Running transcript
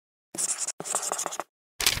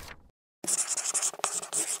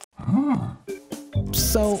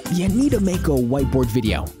So you need to make a whiteboard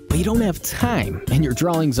video, but you don't have time and your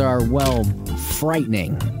drawings are, well,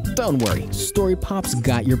 frightening. Don't worry, StoryPop's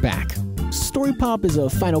got your back. StoryPop is a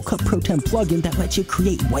Final Cut Pro 10 plugin that lets you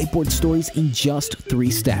create whiteboard stories in just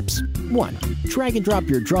 3 steps. 1. Drag and drop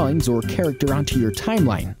your drawings or character onto your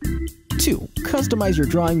timeline. 2. Customize your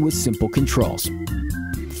drawing with simple controls.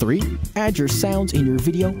 3. Add your sounds and your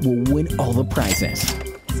video will win all the prizes.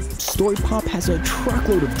 StoryPop has a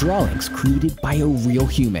truckload of drawings created by a real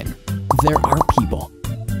human. There are people,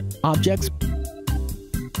 objects,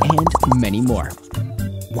 and many more.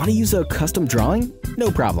 Want to use a custom drawing? No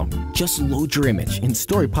problem. Just load your image and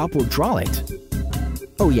StoryPop will draw it.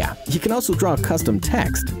 Oh yeah, you can also draw custom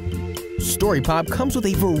text. StoryPop comes with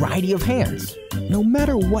a variety of hands. No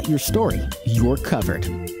matter what your story, you're covered.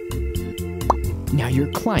 Now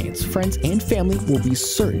your clients, friends, and family will be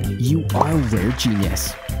certain you are a rare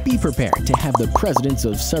genius. Be prepared to have the presidents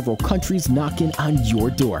of several countries knocking on your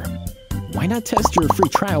door. Why not test your free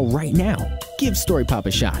trial right now? Give StoryPop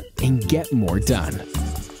a shot and get more done.